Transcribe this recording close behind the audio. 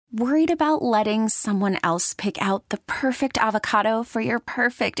Worried about letting someone else pick out the perfect avocado for your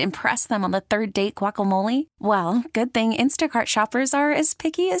perfect impress them on the third date guacamole? Well, good thing Instacart shoppers are as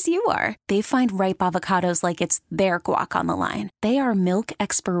picky as you are. They find ripe avocados like it's their guac on the line. They are milk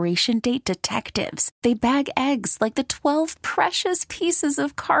expiration date detectives. They bag eggs like the 12 precious pieces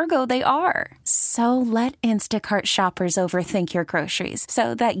of cargo they are. So let Instacart shoppers overthink your groceries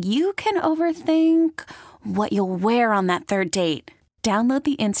so that you can overthink what you'll wear on that third date. Download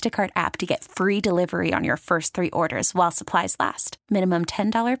the Instacart app to get free delivery on your first 3 orders while supplies last. Minimum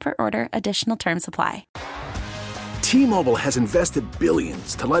 $10 per order. Additional terms apply. T-Mobile has invested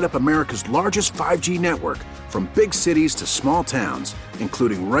billions to light up America's largest 5G network, from big cities to small towns,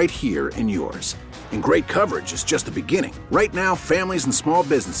 including right here in yours. And great coverage is just the beginning. Right now, families and small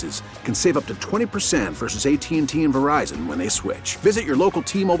businesses can save up to 20% versus AT&T and Verizon when they switch. Visit your local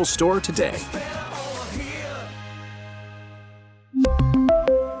T-Mobile store today.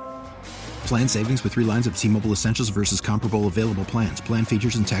 Plan savings with 3 lines of T-Mobile Essentials versus comparable available plans. Plan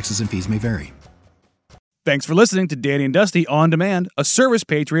features and taxes and fees may vary. Thanks for listening to Danny and Dusty On Demand, a Service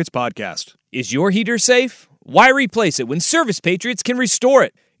Patriots podcast. Is your heater safe? Why replace it when Service Patriots can restore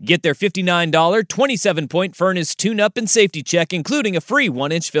it? Get their $59 27-point furnace tune-up and safety check, including a free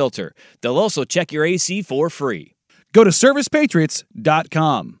 1-inch filter. They'll also check your AC for free. Go to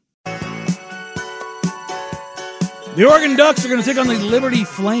ServicePatriots.com. The Oregon Ducks are going to take on the Liberty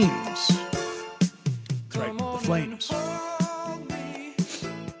Flames. That's right, the Flames.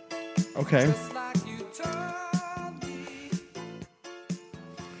 Okay.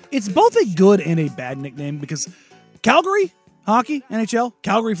 It's both a good and a bad nickname because Calgary, hockey, NHL,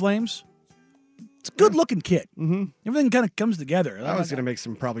 Calgary Flames. It's a good-looking kit. Mm-hmm. Everything kind of comes together. I was going to make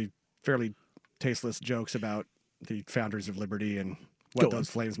some probably fairly tasteless jokes about the founders of Liberty and what those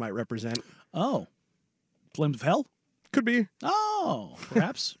flames might represent. Oh. Flames of Hell? Could be. Oh,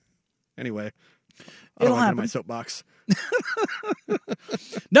 perhaps. Anyway. It'll happen. My soapbox.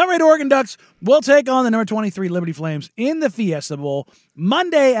 Number 8 Oregon Ducks will take on the number 23 Liberty Flames in the Fiesta Bowl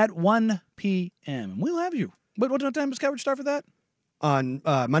Monday at 1 p.m. We'll have you. What time does coverage start for that? On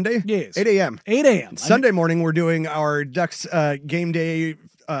Monday? Yes. 8 a.m. 8 a.m. Sunday morning, we're doing our Ducks game day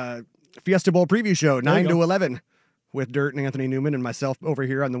Fiesta Bowl preview show, 9 to 11, with Dirt and Anthony Newman and myself over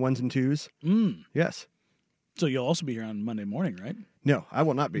here on the 1s and 2s. Yes. So you'll also be here on Monday morning, right? No, I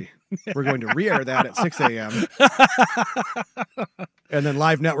will not be. We're going to re-air that at 6 a.m. And then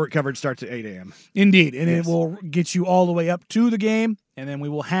live network coverage starts at 8 a.m. Indeed. And it will get you all the way up to the game. And then we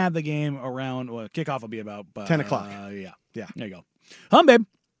will have the game around, kickoff will be about 10 o'clock. Yeah. There you go. Babe.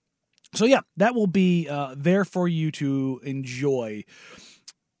 So, yeah, that will be there for you to enjoy.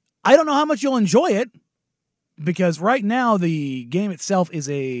 I don't know how much you'll enjoy it because right now the game itself is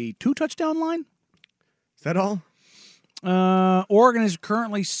a 2-touchdown line. Is that all? Oregon is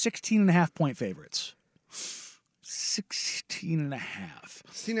currently 16.5-point favorites. 16.5.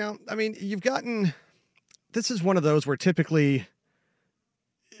 See, now, I mean, this is one of those where typically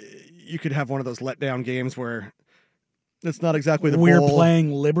you could have one of those letdown games where it's not exactly the We're bowl.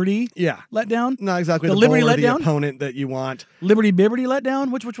 playing Liberty letdown? Not exactly the the Liberty bowl or letdown? the opponent that you want. Liberty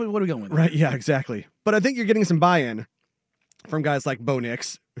letdown? What are we going with? Right, yeah, exactly. But I think you're getting some buy-in from guys like Bo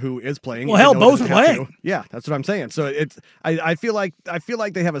Nix, who is playing. Well, hell, Bo's playing. Yeah, that's what I'm saying. So I feel like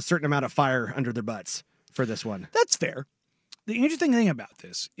they have a certain amount of fire under their butts for this one. That's fair. The interesting thing about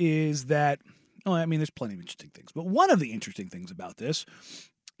this is that, there's plenty of interesting things, but one of the interesting things about this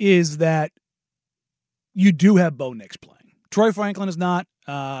is that you do have Bo Nix playing. Troy Franklin is not.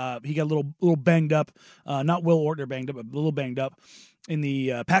 He got a little banged up. Not Will Ortner banged up, but a little banged up in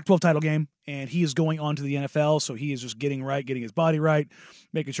the Pac-12 title game, and he is going on to the NFL, so he is just getting his body right,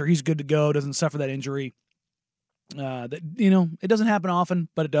 making sure he's good to go, doesn't suffer that injury. It doesn't happen often,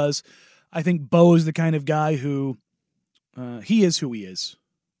 but it does. I think Bo is the kind of guy who he is who he is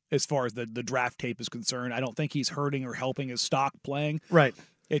as far as the draft tape is concerned. I don't think he's hurting or helping his stock playing. Right.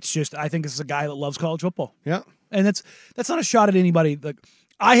 It's just I think this is a guy that loves college football. Yeah. And that's not a shot at anybody. Like,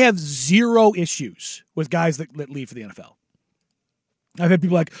 I have zero issues with guys that leave for the NFL. I've had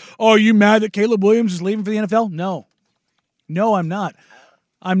people like, "Oh, are you mad that Caleb Williams is leaving for the NFL?" No, I'm not.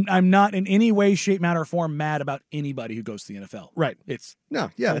 I'm not in any way, shape, matter, or form mad about anybody who goes to the NFL. Right. It's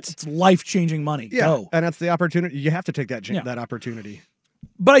it's life-changing money. Yeah, Go. and that's the opportunity. You have to take that opportunity.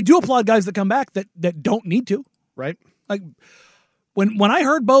 But I do applaud guys that come back that don't need to. Right. Like when I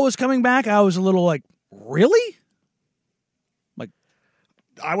heard Bo was coming back, I was a little like, really? Like,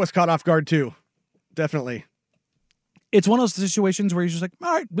 I was caught off guard too. Definitely. It's one of those situations where you're just like,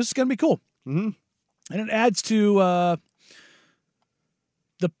 all right, this is going to be cool. Mm-hmm. And it adds to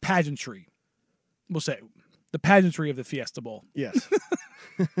the pageantry. We'll say the pageantry of the Fiesta Bowl. Yes.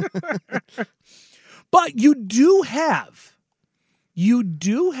 But you do have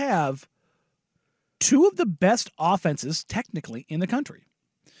two of the best offenses technically in the country.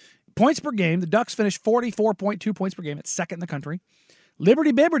 Points per game, the Ducks finished 44.2 points per game. It's second in the country.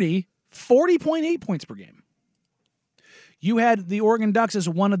 Liberty Bibberty, 40.8 points per game. You had the Oregon Ducks as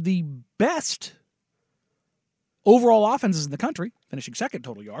one of the best overall offenses in the country, finishing second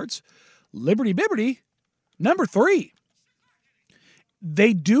total yards. Liberty Bibberty, number 3.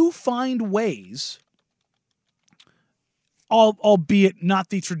 They do find ways, albeit not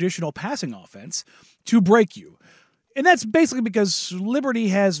the traditional passing offense, to break you. And that's basically because Liberty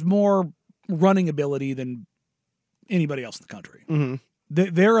has more running ability than anybody else in the country. Mm-hmm.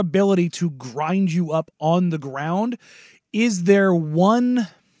 Their ability to grind you up on the ground is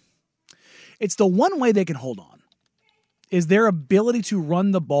it's the one way they can hold on, is their ability to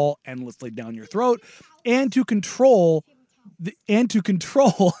run the ball endlessly down your throat and to control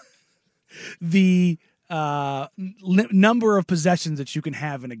the number of possessions that you can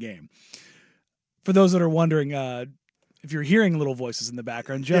have in a game. For those that are wondering, if you're hearing little voices in the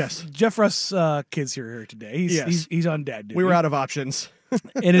background, Jeff Russ kid's here today. He's on dad duty. We were out of options.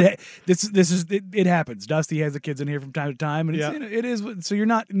 And it happens. Dusty has the kids in here from time to time, and it is so you're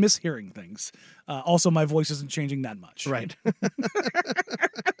not mishearing things. Also, my voice isn't changing that much, right?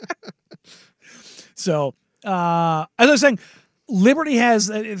 So, as I was saying, Liberty has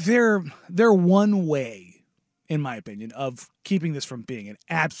their one way, in my opinion, of keeping this from being an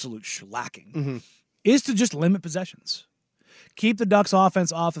absolute shellacking is to just limit possessions, keep the Ducks'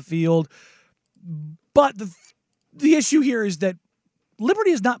 offense off the field. But the issue here is that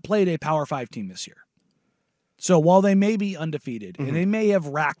Liberty has not played a Power 5 team this year. So while they may be undefeated and they may have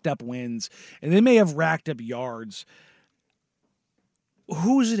racked up wins and they may have racked up yards,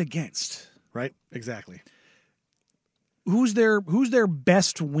 who's it against? Right, exactly. Who's their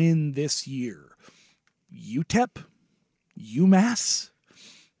best win this year? UTEP, UMass,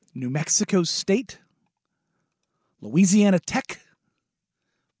 New Mexico State, Louisiana Tech,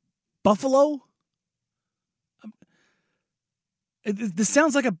 Buffalo. This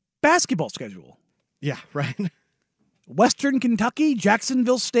sounds like a basketball schedule. Yeah, right. Western Kentucky,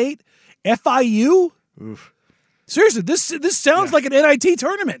 Jacksonville State, FIU. Oof. Seriously, this sounds like an NIT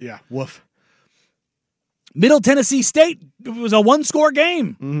tournament. Yeah, woof. Middle Tennessee State, it was a one-score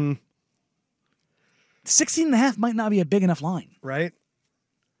game. Mm-hmm. 16.5 might not be a big enough line. Right.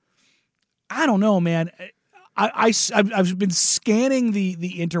 I don't know, man. I've been scanning the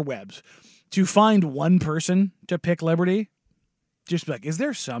interwebs to find one person to pick Liberty. Just like, is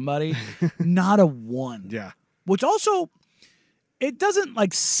there somebody? Not a one. Yeah. Which also, it doesn't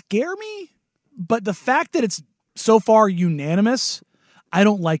like scare me, but the fact that it's so far unanimous, I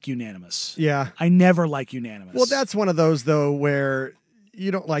don't like unanimous. Yeah. I never like unanimous. Well, that's one of those, though, where you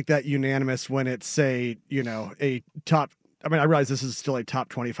don't like that unanimous when it's, say, a top. I mean, I realize this is still a top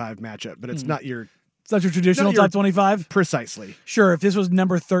 25 matchup, but it's not your. It's not your traditional top 25? Precisely. Sure, if this was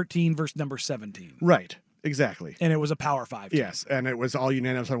number 13 versus number 17. Right. Exactly. And it was a Power 5 team. Yes, and it was all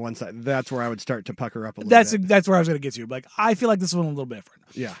unanimous on one side. That's where I would start to pucker up a little bit. That's where I was going to get to. Like, I feel like this one a little different.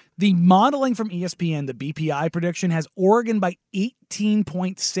 Yeah. The modeling from ESPN, the BPI prediction, has Oregon by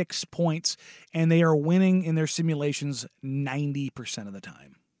 18.6 points, and they are winning in their simulations 90% of the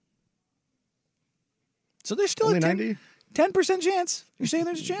time. So there's still only a 10% chance. You're saying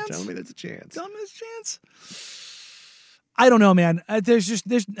there's a chance? Tell me there's a chance. Tell me there's a chance. I don't know, man.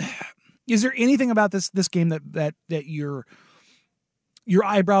 Is there anything about this game that your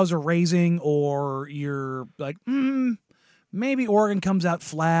eyebrows are raising, or you're like, maybe Oregon comes out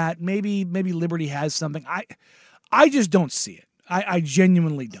flat, maybe Liberty has something? I just don't see it. I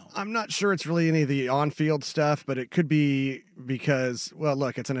genuinely don't. I'm not sure it's really any of the on-field stuff, but it could be because, well,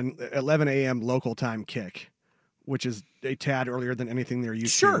 look, it's an 11 a.m. local time kick, which is a tad earlier than anything they're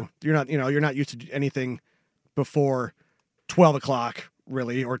used to. You're not used to anything before 12 o'clock.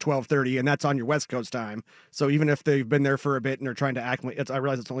 Really, or 12:30, and that's on your West Coast time. So even if they've been there for a bit and are trying to acclimate, I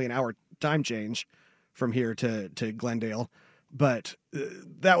realize it's only an hour time change from here to Glendale, but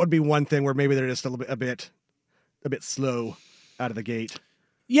that would be one thing where maybe they're just a bit slow out of the gate.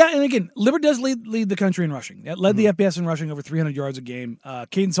 Yeah, and again, Liberty does lead the country in rushing. It led the FBS in rushing over 300 yards a game.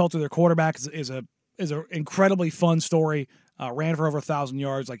 Caden Salter, their quarterback, is an incredibly fun story. Ran for over 1,000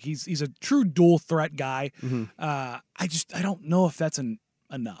 yards. Like he's a true dual threat guy. I don't know if that's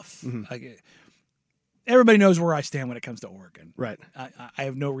enough. Like, everybody knows where I stand when it comes to Oregon. Right. I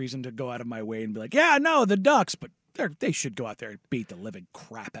have no reason to go out of my way and be like, yeah, no, the Ducks, but they should go out there and beat the living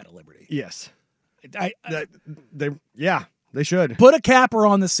crap out of Liberty. Yes. They should put a capper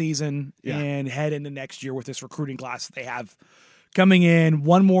on the season and head into next year with this recruiting class that they have coming in,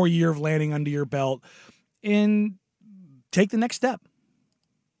 one more year of landing under your belt, and take the next step.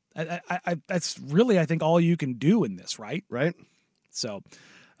 That's really, I think, all you can do in this, right? Right. So,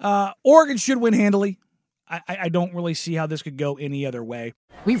 Oregon should win handily. I don't really see how this could go any other way.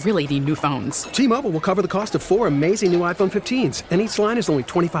 We really need new phones. T-Mobile will cover the cost of 4 amazing new iPhone 15s, and each line is only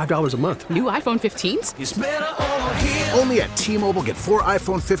 $25 a month. New iPhone 15s? It's better over here. Only at T-Mobile, get 4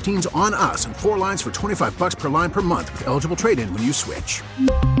 iPhone 15s on us and 4 lines for $25 per line per month with eligible trade-in when you switch.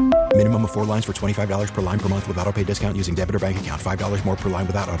 Minimum of 4 lines for $25 per line per month with autopay discount using debit or bank account. $5 more per line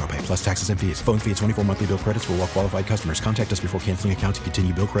without autopay, plus taxes and fees. Phone fee at 24 monthly bill credits for well-qualified customers. Contact us before canceling account to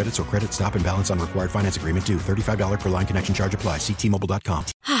continue bill credits or credit stop and balance on required finance agreement due. $35 per line connection charge applies. See T-Mobile.com.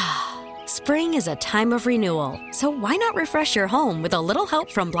 Spring is a time of renewal, so why not refresh your home with a little help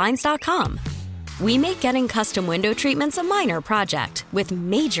from Blinds.com? We make getting custom window treatments a minor project with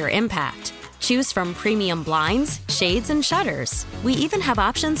major impact. Choose from premium blinds, shades, and shutters. We even have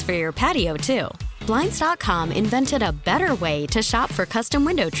options for your patio, too. Blinds.com invented a better way to shop for custom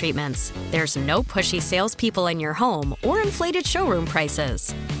window treatments. There's no pushy salespeople in your home or inflated showroom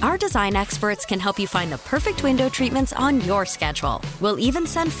prices. Our design experts can help you find the perfect window treatments on your schedule. We'll even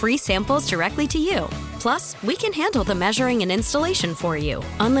send free samples directly to you. Plus, we can handle the measuring and installation for you.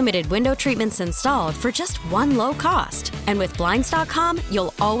 Unlimited window treatments installed for just one low cost. And with Blinds.com,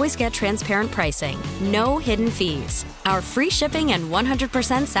 you'll always get transparent pricing. No hidden fees. Our free shipping and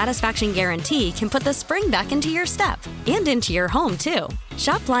 100% satisfaction guarantee can put the spring back into your step and into your home, too.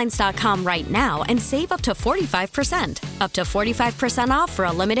 Shop Blinds.com right now and save up to 45%. Up to 45% off for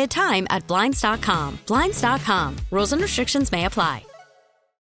a limited time at Blinds.com. Blinds.com. Rules and restrictions may apply.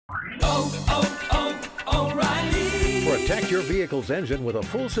 O'Reilly. Protect your vehicle's engine with a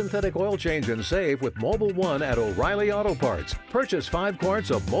full synthetic oil change and save with Mobil 1 at O'Reilly Auto Parts. Purchase 5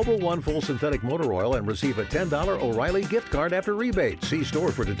 quarts of Mobil 1 full synthetic motor oil and receive a $10 O'Reilly gift card after rebate. See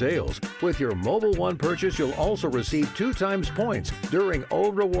store for details. With your Mobil 1 purchase, you'll also receive 2 times points during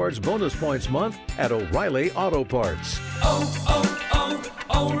O Rewards Bonus Points Month at O'Reilly Auto Parts.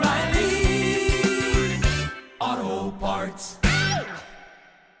 O'Reilly Auto Parts.